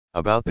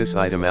About this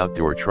item: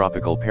 outdoor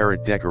tropical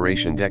parrot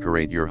decoration.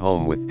 Decorate your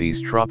home with these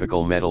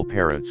tropical metal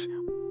parrots.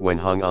 When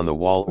hung on the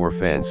wall or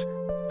fence,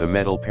 the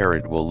metal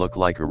parrot will look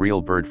like a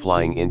real bird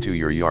flying into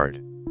your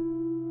yard.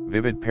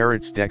 Vivid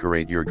parrots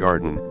decorate your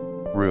garden,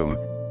 room,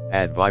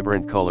 add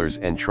vibrant colors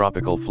and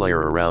tropical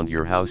flair around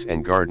your house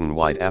and garden.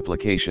 Wide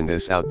application.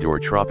 This outdoor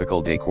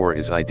tropical decor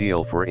is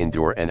ideal for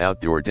indoor and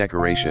outdoor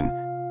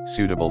decoration,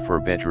 suitable for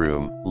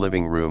bedroom,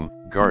 living room,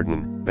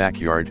 garden,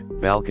 backyard,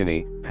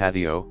 balcony,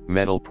 patio,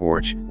 metal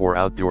porch, or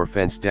outdoor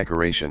fence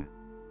decoration.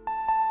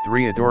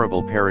 3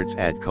 adorable parrots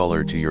add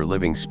color to your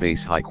living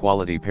space. High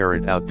quality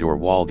parrot outdoor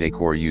wall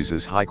decor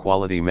uses high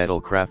quality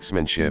metal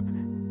craftsmanship,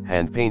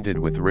 hand painted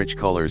with rich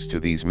colors to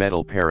these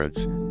metal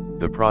parrots.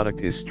 The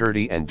product is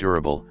sturdy and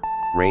durable,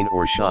 rain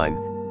or shine,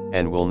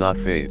 and will not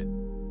fade.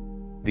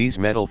 These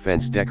metal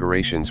fence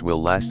decorations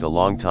will last a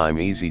long time.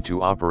 Easy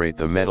to operate.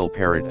 The metal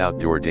parrot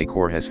outdoor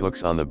decor has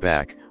hooks on the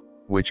back,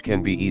 which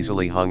can be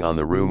easily hung on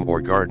the room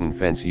or garden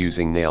fence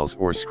using nails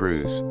or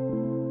screws.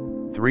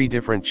 3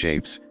 different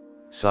shapes,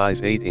 size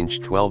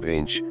 8-inch,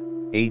 12-inch,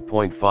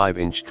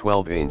 8.5-inch,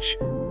 12-inch,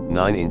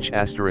 9-inch *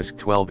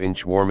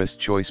 12-inch. Warmest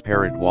choice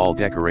parrot wall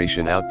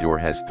decoration. Outdoor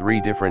has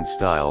 3 different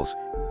styles.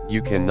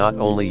 You can not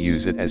only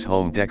use it as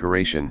home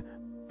decoration,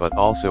 but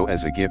also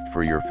as a gift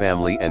for your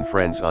family and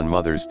friends on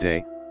Mother's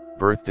Day,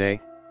 birthday,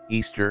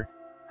 Easter,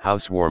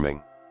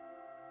 housewarming.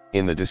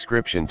 In the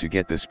description to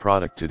get this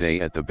product today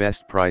at the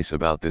best price.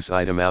 About this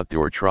item: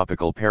 outdoor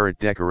tropical parrot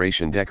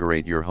decoration.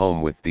 Decorate your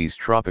home with these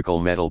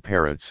tropical metal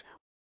parrots.